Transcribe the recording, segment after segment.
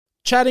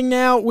Chatting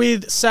now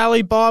with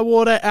Sally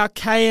Bywater, our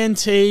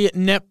KNT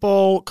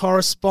netball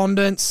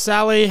correspondent.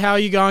 Sally, how are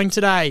you going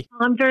today?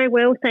 I'm very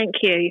well, thank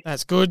you.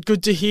 That's good.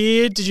 Good to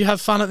hear. Did you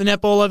have fun at the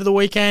netball over the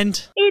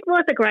weekend? It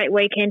was a great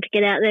weekend to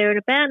get out there and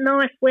about.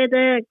 Nice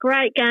weather,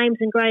 great games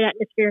and great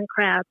atmosphere and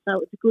crowd. So it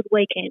was a good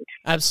weekend.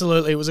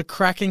 Absolutely. It was a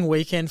cracking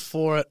weekend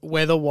for it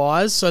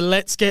weather-wise. So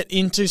let's get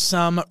into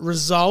some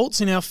results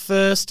in our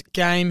first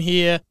game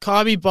here.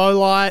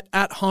 Bywater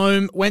at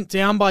home went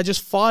down by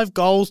just 5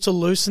 goals to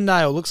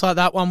Lucindale. Looks like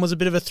that one was a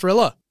bit of a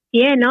thriller.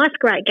 Yeah, nice,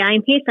 great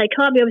game here. So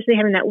Kybe obviously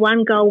having that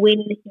 1-goal win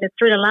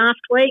through the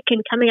last week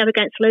and coming up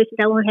against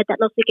Lucindale and had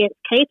that loss against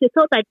Keith. We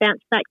thought they'd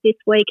bounce back this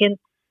week and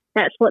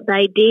that's what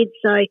they did.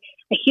 So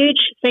a huge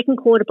second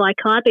quarter by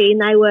Kybe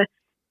and they were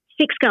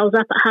 6 goals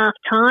up at half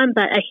time,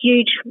 but a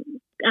huge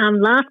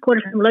last quarter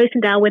from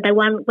Lucindale where they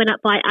went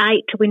up by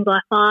 8 to win by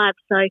 5.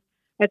 So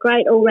a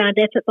great all-round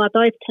effort by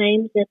both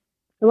teams and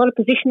a lot of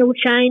positional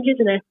changes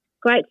and a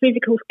great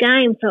physical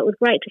game. So it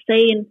was great to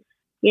see and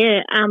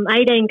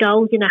 18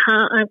 goals in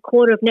a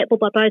quarter of netball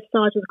by both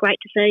sides was great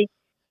to see.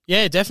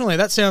 Yeah, definitely.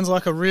 That sounds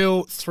like a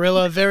real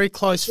thriller, very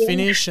close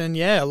finish and,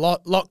 a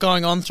lot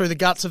going on through the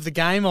guts of the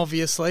game,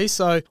 obviously.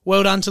 So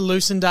well done to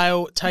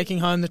Lucindale taking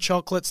home the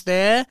chocolates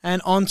there.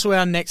 And on to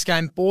our next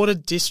game. Border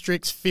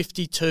Districts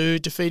 52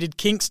 defeated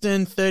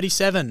Kingston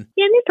 37.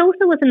 Yeah, and this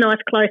also was a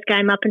nice close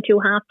game up until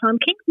halftime.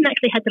 Kingston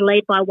actually had the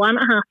lead by 1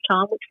 at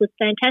halftime, which was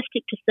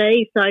fantastic to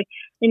see. So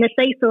in the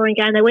seesawing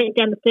game, they went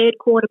down the third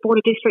quarter.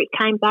 Border Districts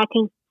came back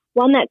and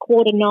won that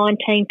quarter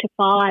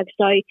 19-5.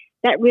 So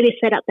that really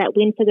set up that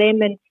win for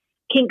them. And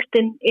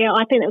Kingston,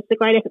 I think that was a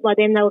great effort by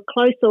them. They were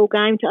close all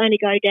game to only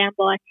go down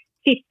by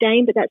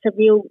 15, but that's a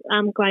real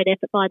great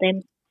effort by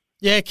them.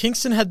 Yeah,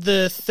 Kingston had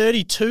the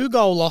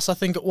 32-goal loss, I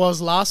think it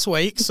was, last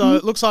week. So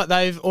it looks like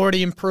they've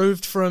already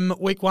improved from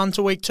week 1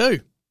 to week 2.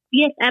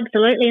 Yes,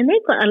 absolutely. And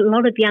they've got a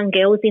lot of young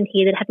girls in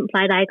here that haven't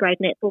played A-grade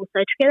netball. So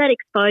to get that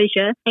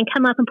exposure and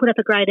come up and put up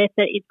a great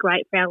effort is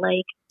great for our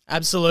league.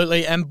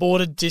 Absolutely, and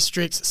Border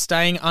Districts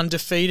staying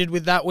undefeated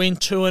with that win,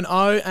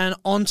 2-0. And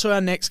on to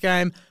our next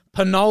game,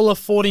 Penola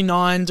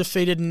 49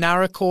 defeated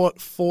Narracourt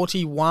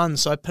 41.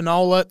 So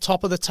Penola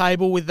top of the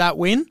table with that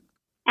win.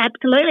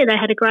 Absolutely, they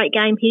had a great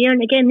game here.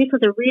 And again, this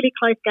was a really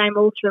close game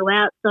all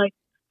throughout. So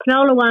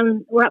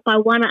Penola were up by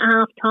 1 at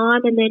half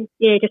time and then,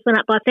 just went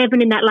up by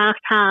 7 in that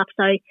last half.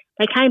 So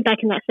they came back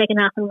in that second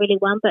half and really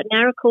won. But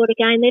Narracourt,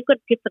 again, they've got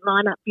a different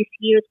lineup this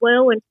year as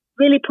well and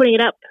really putting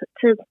it up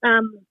to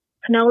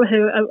Penola,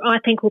 who I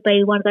think will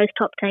be one of those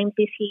top teams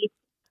this year.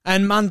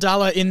 And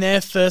Mundalla in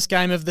their first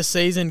game of the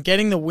season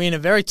getting the win, a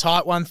very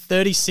tight one,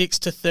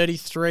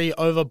 36-33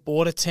 over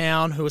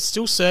Bordertown, who are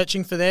still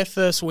searching for their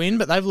first win,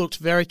 but they've looked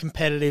very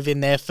competitive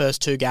in their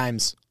first 2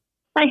 games.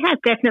 They have,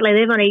 definitely.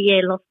 They've only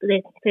lost their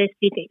first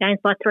few games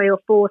by 3 or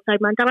 4. So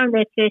Mundalla in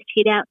their first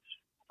hit out,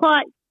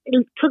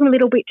 it took them a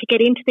little bit to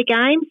get into the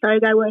game. So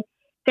they were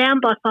down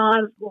by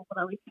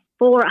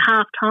 4 at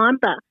half time,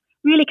 but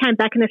really came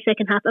back in the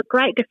second half. A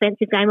great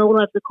defensive game all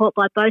over the court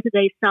by both of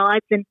these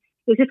sides, and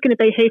it was just going to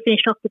be who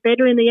finished off the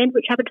better in the end,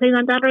 which happened to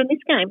Mundalla in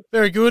this game.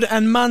 Very good.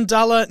 And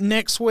Mundalla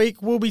next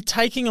week will be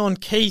taking on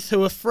Keith,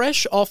 who are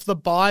fresh off the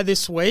bye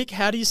this week.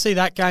 How do you see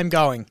that game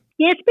going?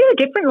 Yeah, it's been a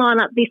different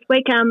lineup this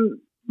week.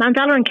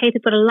 Mundalla and Keith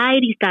have got a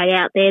ladies' day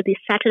out there this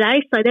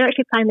Saturday, so they're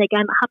actually playing their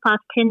game at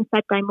 10:30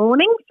 Saturday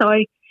morning. So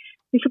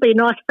this will be a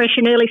nice, fresh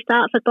and early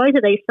start for both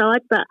of these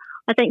sides, but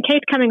I think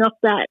Keith coming off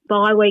that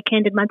bye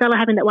weekend and Mundalla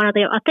having that one of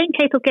their, I think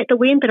Keith will get the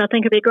win, but I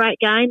think it'll be a great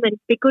game and it'd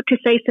be good to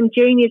see some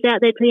juniors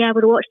out there to be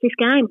able to watch this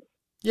game.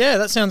 Yeah,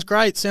 that sounds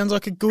great. Sounds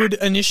like a good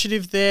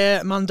initiative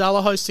there,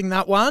 Mundalla hosting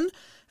that one.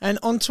 And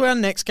on to our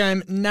next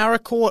game,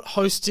 Narracourt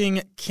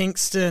hosting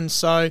Kingston.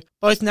 So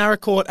both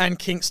Narracourt and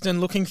Kingston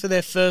looking for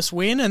their first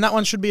win, and that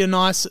one should be a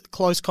nice,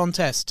 close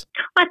contest.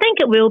 I think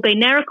it will be.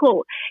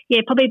 Narracourt,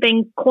 probably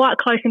been quite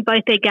close in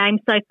both their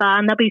games so far,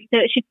 and they'll be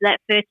searching for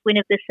that first win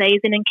of the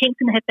season, and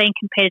Kingston have been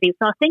competitive.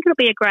 So I think it'll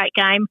be a great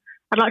game.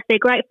 I'd like to see a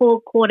great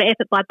 4-quarter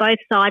effort by both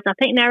sides. I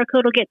think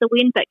Narracourt will get the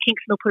win, but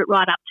Kingston will put it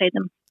right up to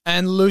them.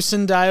 And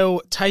Lucindale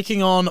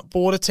taking on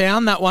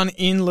Bordertown, that one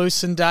in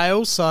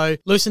Lucindale. So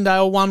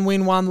Lucindale 1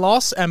 win, 1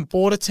 loss, and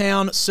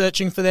Bordertown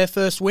searching for their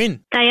first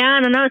win. They are,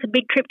 and I know it's a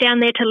big trip down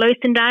there to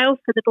Lucindale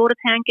for the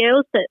Bordertown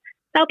girls, but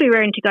they'll be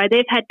raring to go.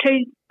 They've had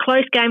 2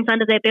 close games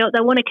under their belt.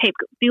 They want to keep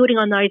building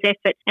on those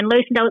efforts. And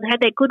Lucindale had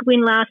their good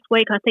win last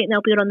week. I think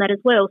they'll build on that as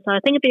well. So I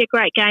think it'll be a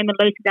great game, and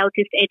Lucindale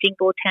just edging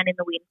Bordertown in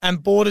the win.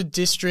 And Border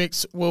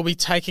Districts will be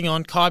taking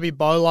on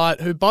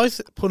Bywater, who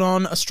both put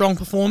on a strong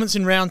performance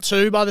in round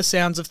 2 by the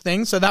sounds of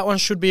things. So that one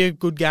should be a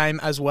good game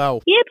as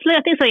well. Yeah, absolutely.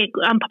 I think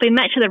it's probably a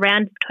match of the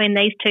round between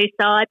these 2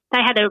 sides.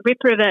 They had a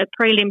ripper of a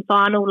prelim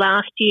final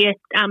last year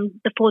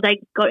before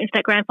they got into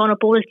that grand final.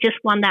 Borders just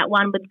won that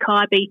one with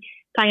Kybe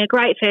playing a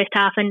great first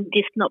half and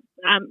just not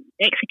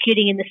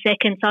executing in the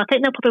second. So I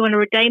think they'll probably want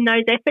to redeem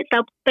those efforts.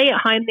 They'll be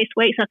at home this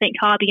week, so I think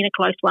Kybe in a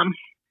close one.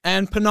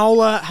 And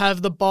Penola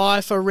have the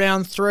bye for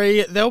round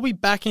 3. They'll be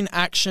back in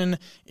action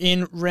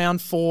in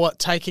round 4,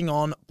 taking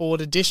on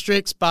Border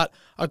Districts, but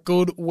a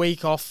good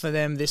week off for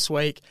them this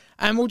week.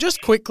 And we'll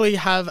just quickly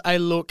have a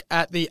look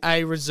at the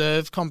A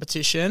Reserve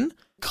competition.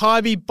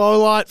 Kybe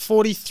Bolite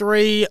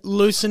 43,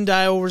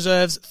 Lucendale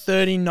Reserves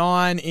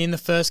 39 in the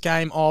first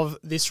game of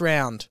this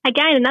round.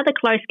 Again, another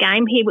close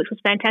game here, which was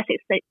fantastic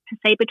to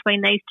see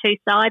between these two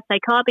sides. So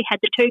Kybe had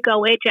the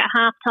 2-goal edge at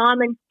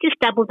half-time and just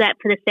doubled that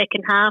for the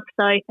second half.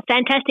 So a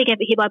fantastic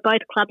effort here by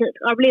both clubs.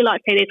 I really like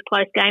to see these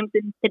close games,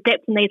 and the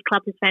depth in these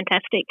clubs is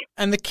fantastic.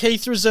 And the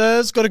Keith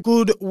Reserves got a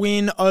good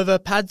win over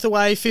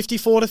Padthaway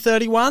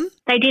 54-31.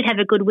 They did have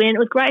a good win. It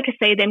was great to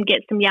see them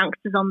get some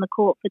youngsters on the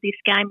court for this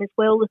game as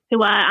well,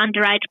 who are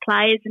underage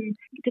players, and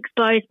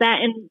expose that.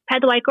 And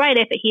Padthaway, great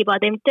effort here by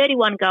them.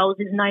 31 goals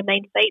is no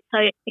mean feat.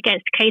 So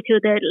against Keith, who were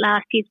the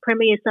last year's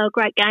premiers, so a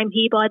great game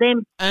here by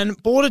them.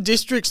 And Border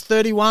Districts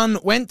 31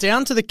 went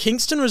down to the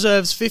Kingston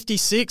Reserves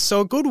 56,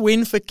 so a good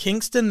win for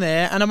Kingston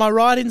there. And am I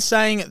right in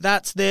saying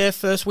that's their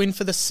first win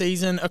for the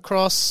season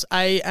across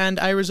A and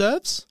A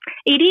Reserves?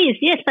 It is,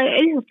 yes. So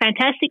it was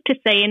fantastic to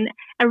see, and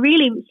a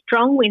really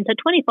strong win. So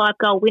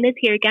 25-goal winners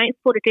here against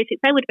Border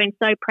Districts. They would have been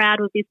so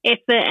proud with this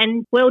effort,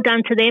 and well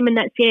done to them. And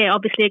that's,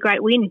 obviously a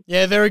great win.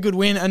 Yeah, very good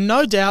win. And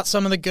no doubt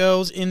some of the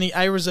girls in the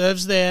A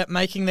Reserves there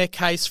making their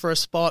case for a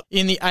spot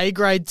in the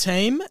A-Grade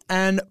team.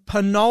 And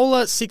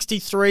Penola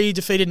 63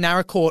 defeated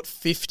Naracoorte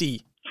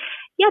 50.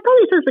 Yeah, I thought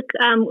this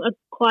was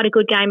quite a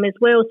good game as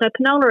well. So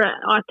Penola,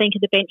 I think,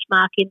 is a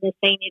benchmark in the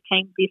senior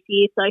team this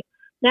year. So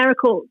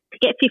Naracoorte, to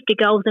get 50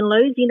 goals and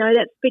lose,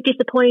 that's a bit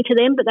disappointing to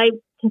them, but they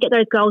can get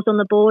those goals on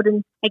the board.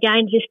 And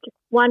again, just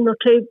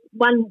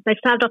they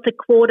started off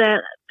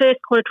the first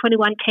quarter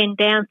 21-10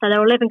 down, so they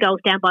were 11 goals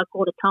down by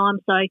quarter time.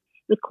 So it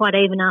was quite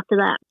even after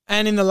that.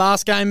 And in the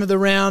last game of the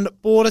round,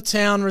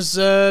 Bordertown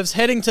Reserves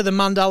heading to the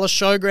Mundalla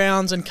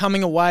Showgrounds and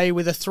coming away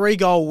with a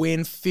 3-goal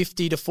win,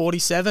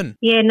 50-47.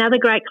 Yeah, another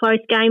great close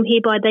game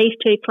here by these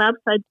two clubs.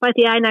 So both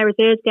the A and A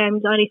Reserves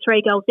games, only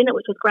 3 goals in it,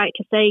 which was great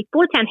to see.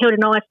 Bordertown held a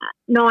nice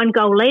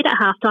 9-goal lead at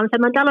halftime, so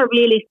Mundalla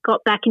really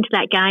got back into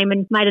that game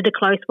and made it a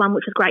close one,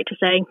 which was great to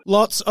see.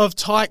 Lots of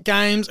tight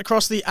games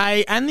across the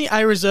A and the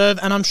A Reserve,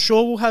 and I'm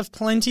sure we'll have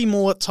plenty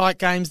more tight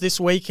games this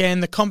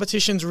weekend. The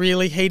competition's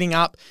really heating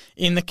up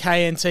in the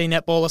KNT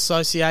Netball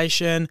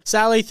Association.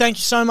 Sally, thank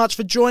you so much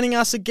for joining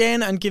us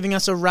again and giving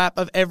us a wrap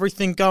of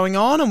everything going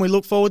on, and we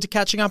look forward to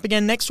catching up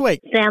again next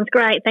week. Sounds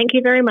great. Thank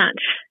you very much.